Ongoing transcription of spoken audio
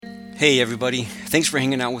Hey everybody, thanks for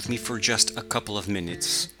hanging out with me for just a couple of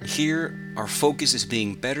minutes. Here, our focus is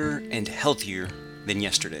being better and healthier than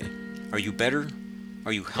yesterday. Are you better?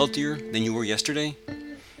 Are you healthier than you were yesterday?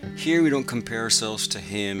 Here, we don't compare ourselves to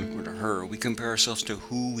him or to her, we compare ourselves to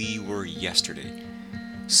who we were yesterday.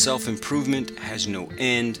 Self improvement has no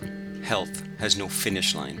end, health has no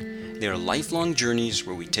finish line. They are lifelong journeys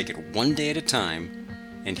where we take it one day at a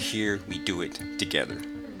time, and here we do it together.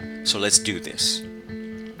 So let's do this.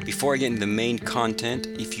 Before I get into the main content,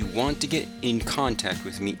 if you want to get in contact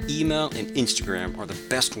with me, email and Instagram are the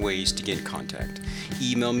best ways to get in contact.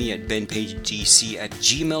 Email me at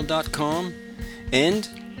benpagedc@gmail.com and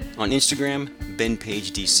on Instagram,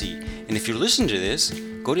 benpagedc. And if you're listening to this,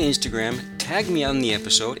 go to Instagram, tag me on the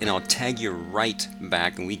episode, and I'll tag you right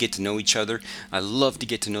back, and we get to know each other. I love to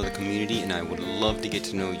get to know the community, and I would love to get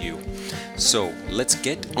to know you. So let's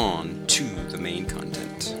get on to the main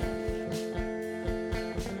content.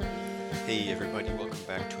 Hey everybody, welcome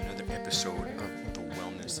back to another episode of the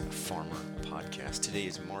Wellness Farmer Podcast. Today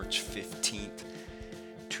is March 15th,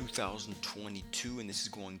 2022, and this is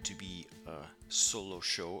going to be a solo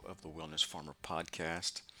show of the Wellness Farmer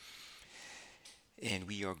Podcast. And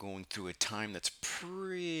we are going through a time that's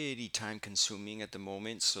pretty time consuming at the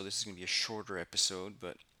moment, so this is going to be a shorter episode,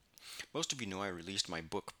 but most of you know I released my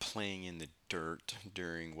book Playing in the Dirt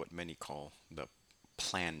during what many call the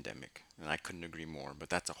plandemic, and I couldn't agree more, but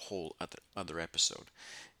that's a whole other episode,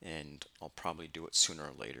 and I'll probably do it sooner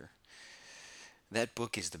or later. That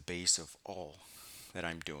book is the base of all that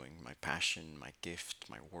I'm doing. My passion, my gift,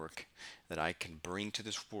 my work that I can bring to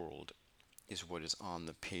this world is what is on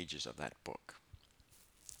the pages of that book.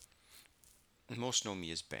 Most know me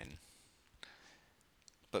as Ben,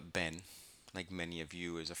 but Ben, like many of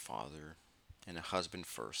you, is a father and a husband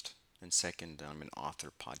first. And second, I'm an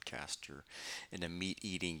author, podcaster, and a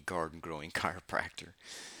meat-eating, garden-growing chiropractor.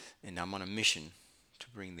 And I'm on a mission to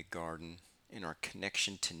bring the garden and our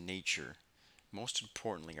connection to nature, most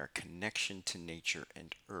importantly, our connection to nature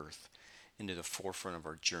and earth, into the forefront of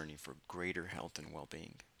our journey for greater health and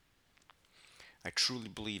well-being. I truly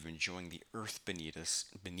believe enjoying the earth beneath us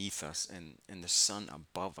and the sun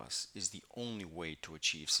above us is the only way to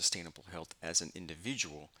achieve sustainable health as an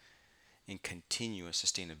individual and continuous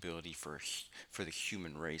sustainability for the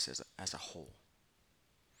human race as a whole.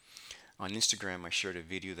 On Instagram, I shared a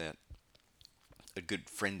video that a good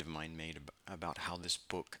friend of mine made about how this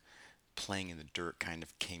book, Playing in the Dirt, kind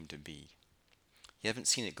of came to be. If you haven't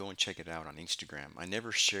seen it, go and check it out on Instagram. I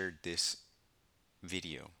never shared this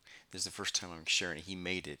video. This is the first time I'm sharing it. He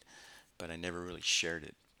made it, but I never really shared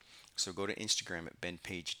it. So go to Instagram at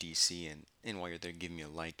benpagedc, and while you're there, give me a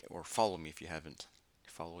like or follow me if you haven't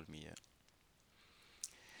followed me yet.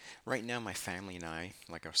 Right now, my family and I,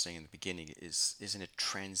 like I was saying in the beginning, is in a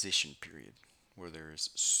transition period where there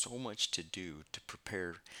is so much to do to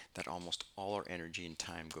prepare that almost all our energy and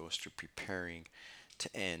time goes to preparing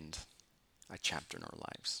to end a chapter in our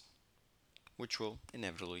lives, which will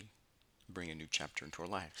inevitably bring a new chapter into our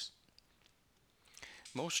lives.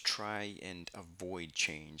 Most try and avoid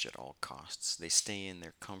change at all costs. They stay in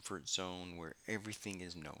their comfort zone where everything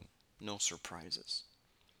is known, no surprises.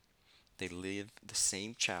 They live the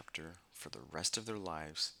same chapter for the rest of their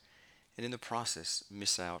lives, and in the process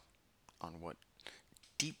miss out on what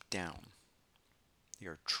deep down they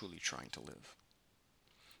are truly trying to live.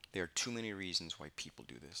 There are too many reasons why people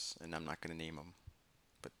do this, and I'm not going to name them,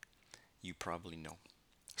 but you probably know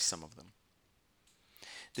some of them.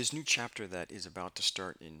 This new chapter that is about to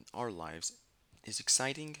start in our lives is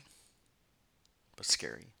exciting but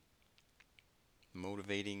scary,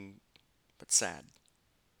 motivating but sad,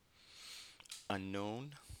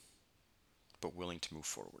 unknown but willing to move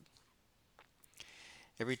forward.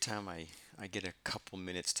 Every time I get a couple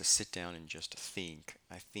minutes to sit down and just think,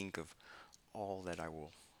 I think of all that I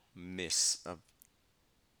will miss of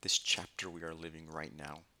this chapter we are living right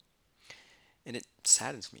now. And it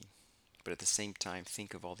saddens me, but at the same time,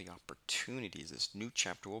 think of all the opportunities this new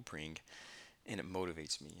chapter will bring, and it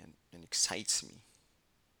motivates me and excites me.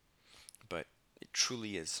 But it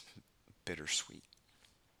truly is bittersweet.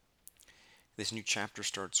 This new chapter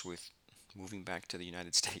starts with moving back to the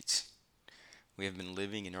United States. We have been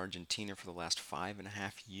living in Argentina for the last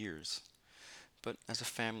 5.5 years, but as a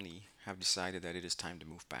family have decided that it is time to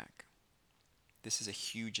move back. This is a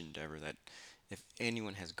huge endeavor that if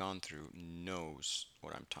anyone has gone through knows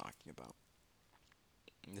what I'm talking about.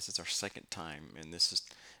 And this is our second time, and this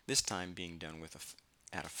time being done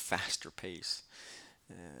at a faster pace.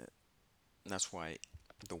 That's why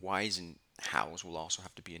the whys and hows will also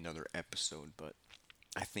have to be another episode, but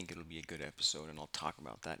I think it'll be a good episode, and I'll talk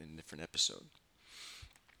about that in a different episode.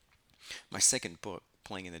 My second book,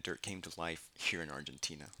 Playing in the Dirt came to life here in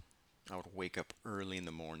Argentina. I would wake up early in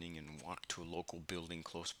the morning and walk to a local building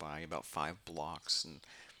close by, about 5 blocks, and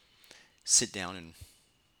sit down and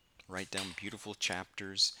write down beautiful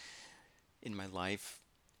chapters in my life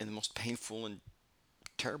and the most painful and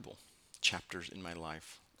terrible chapters in my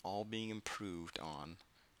life, all being improved on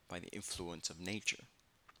by the influence of nature.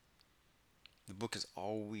 The book is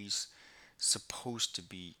always supposed to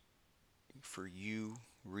be for you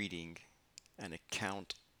reading an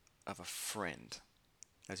account of a friend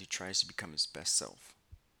as he tries to become his best self.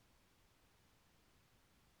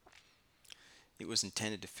 It was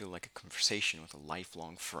intended to feel like a conversation with a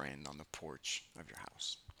lifelong friend on the porch of your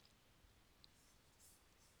house.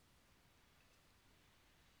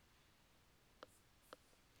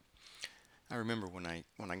 I remember when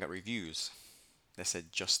I got reviews that said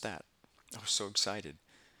just that. I was so excited.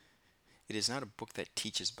 It is not a book that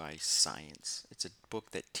teaches by science. It's a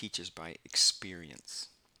book that teaches by experience,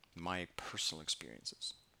 my personal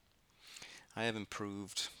experiences. I have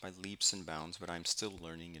improved by leaps and bounds, but I'm still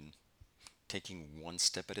learning and taking one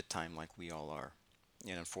step at a time like we all are.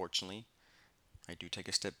 And unfortunately, I do take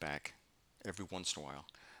a step back every once in a while,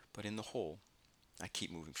 but in the whole, I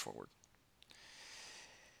keep moving forward.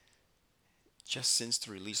 Just since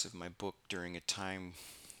the release of my book during a time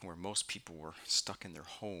where most people were stuck in their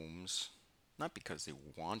homes, not because they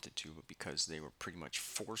wanted to, but because they were pretty much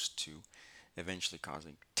forced to, eventually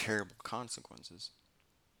causing terrible consequences,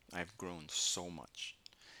 I've grown so much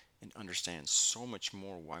and understand so much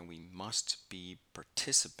more why we must be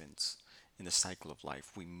participants in the cycle of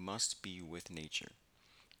life. We must be with nature,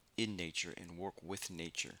 in nature, and work with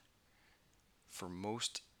nature. For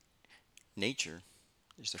most, nature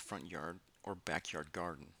is the front yard or backyard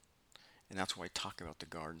garden. And that's why I talk about the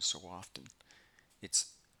garden so often.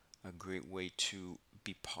 It's a great way to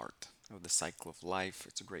be part of the cycle of life.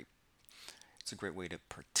 It's a great way to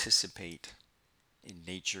participate in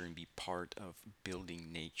nature and be part of building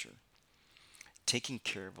nature. Taking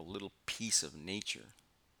care of a little piece of nature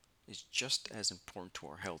is just as important to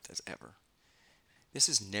our health as ever. This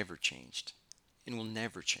has never changed and will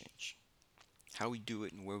never change. How we do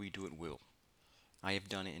it and where we do it will. I have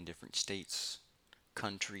done it in different states,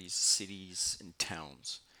 countries, cities, and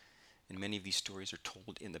towns, and many of these stories are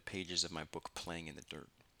told in the pages of my book, Playing in the Dirt.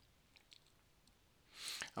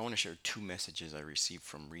 I want to share 2 messages I received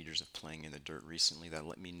from readers of Playing in the Dirt recently that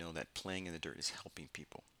let me know that Playing in the Dirt is helping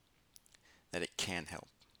people, that it can help,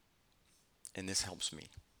 and this helps me.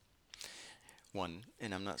 One,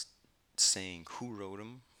 and I'm not saying who wrote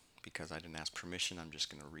them because I didn't ask permission, I'm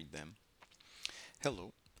just going to read them.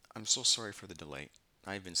 Hello, I'm so sorry for the delay.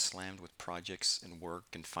 I've been slammed with projects and work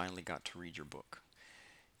and finally got to read your book.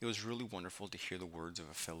 It was really wonderful to hear the words of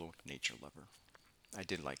a fellow nature lover. I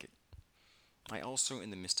did like it. I also, in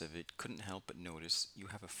the midst of it, couldn't help but notice you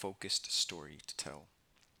have a focused story to tell.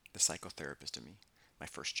 The psychotherapist in me, my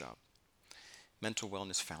first job. Mental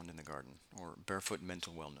wellness found in the garden, or barefoot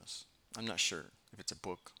mental wellness. I'm not sure if it's a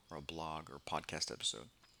book or a blog or a podcast episode,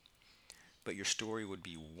 but your story would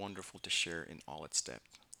be wonderful to share in all its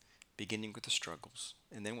depth, beginning with the struggles,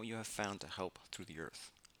 and then what you have found to help through the earth.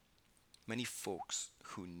 Many folks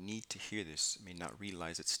who need to hear this may not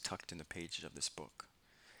realize it's tucked in the pages of this book.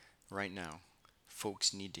 Right now,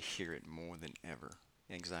 folks need to hear it more than ever.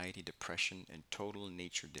 Anxiety, depression, and total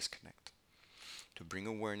nature disconnect. To bring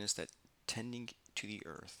awareness that tending to the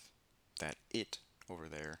earth, that it over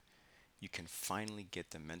there, you can finally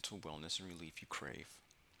get the mental wellness and relief you crave.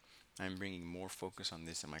 I'm bringing more focus on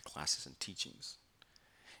this in my classes and teachings,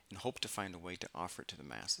 and hope to find a way to offer it to the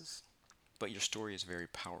masses. But your story is very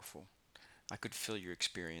powerful. I could feel your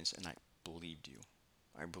experience and I believed you.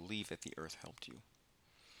 I believe that the earth helped you.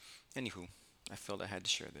 Anywho, I felt I had to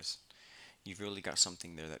share this. You've really got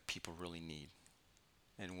something there that people really need.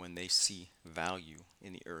 And when they see value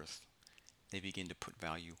in the earth, they begin to put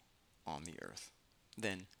value on the earth.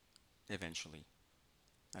 Then, eventually,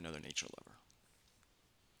 another nature lover.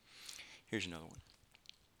 Here's another one.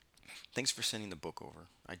 Thanks for sending the book over.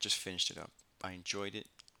 I just finished it up. I enjoyed it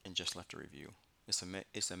and just left a review.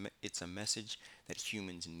 It's a message that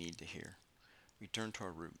humans need to hear. Return to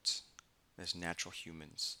our roots as natural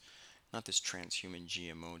humans, not this transhuman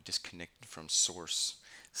GMO disconnected from source,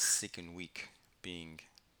 sick and weak being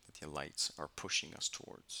that the elites are pushing us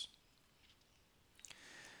towards.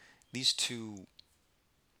 These 2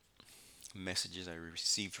 messages I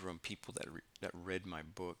received from people that read my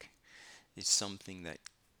book is something that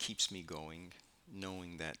keeps me going,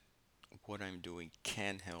 knowing that what I'm doing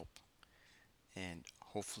can help and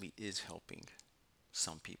hopefully is helping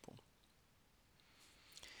some people.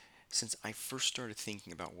 Since I first started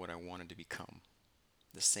thinking about what I wanted to become,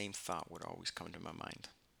 the same thought would always come to my mind.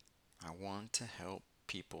 I want to help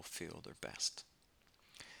people feel their best.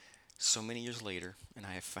 So many years later, and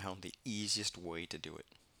I have found the easiest way to do it: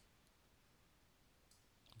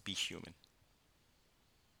 be human.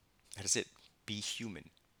 That is it. Be human.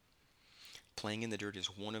 Playing in the dirt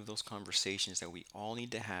is one of those conversations that we all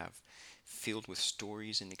need to have, filled with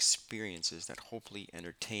stories and experiences that hopefully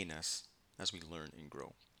entertain us as we learn and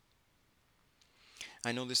grow.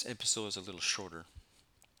 I know this episode is a little shorter,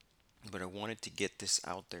 but I wanted to get this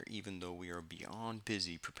out there even though we are beyond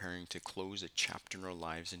busy preparing to close a chapter in our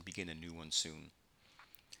lives and begin a new one soon.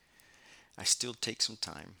 I still take some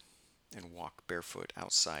time and walk barefoot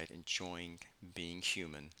outside enjoying being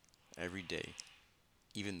human every day,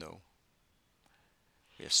 even though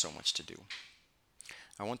we have so much to do.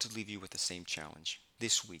 I want to leave you with the same challenge.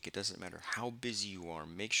 This week, it doesn't matter how busy you are,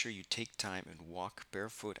 make sure you take time and walk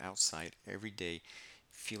barefoot outside every day,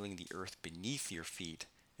 feeling the earth beneath your feet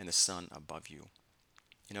and the sun above you.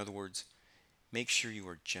 In other words, make sure you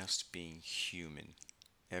are just being human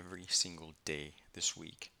every single day this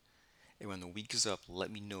week. And when the week is up,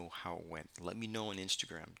 let me know how it went. Let me know on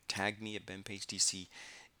Instagram. Tag me at BenPageDC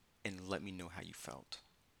and let me know how you felt.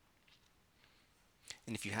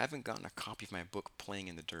 And if you haven't gotten a copy of my book, Playing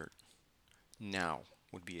in the Dirt, now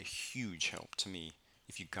would be a huge help to me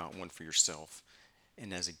if you got one for yourself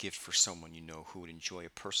and as a gift for someone you know who would enjoy a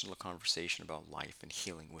personal conversation about life and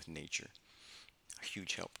healing with nature. A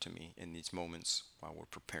huge help to me in these moments while we're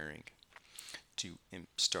preparing to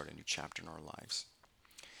start a new chapter in our lives.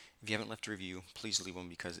 If you haven't left a review, please leave one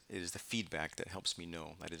because it is the feedback that helps me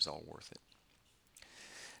know that it is all worth it.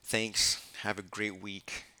 Thanks. Have a great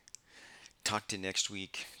week. Talk to you next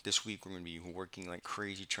week. This week we're going to be working like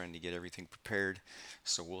crazy trying to get everything prepared.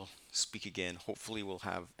 So we'll speak again. Hopefully we'll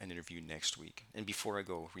have an interview next week. And before I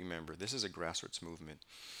go, remember, this is a grassroots movement.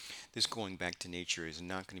 This going back to nature is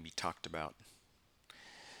not going to be talked about,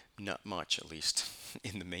 not much at least,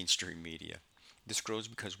 in the mainstream media. This grows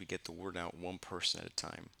because we get the word out one person at a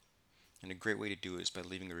time. And a great way to do it is by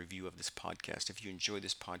leaving a review of this podcast. If you enjoy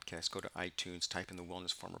this podcast, go to iTunes, type in the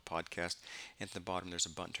Wellness Farmer podcast, and at the bottom there's a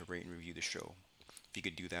button to rate and review the show. If you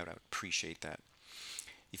could do that, I would appreciate that.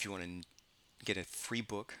 If you want to get a free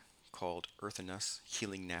book called Earth and Us,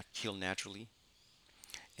 Heal Naturally,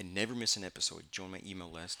 and never miss an episode, join my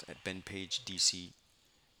email list at benpagedc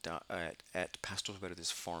at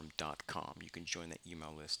pastoralsbetterthisfarm.com. You can join that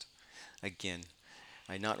email list. Again,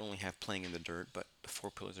 I not only have Playing in the Dirt, but the 4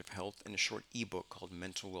 Pillars of Health and a short ebook called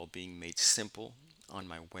Mental Wellbeing Made Simple on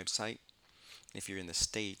my website. If you're in the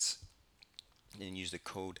States and use the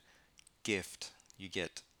code GIFT,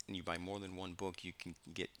 and you buy more than one book, you can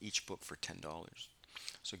get each book for $10.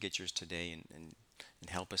 So get yours today and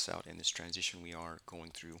help us out in this transition we are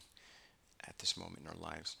going through at this moment in our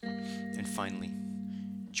lives. And finally,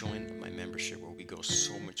 join my membership where we go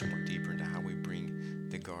so much more deeper into how we bring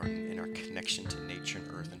the garden and our connection to nature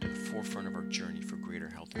and earth into the forefront of our journey for greater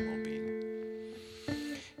health and well-being.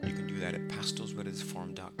 You can do that at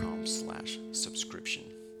pastoralsbetterthisfarm.com/subscription.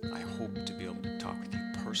 I hope to be able to talk with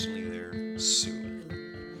you personally there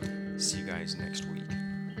soon. See you guys next week.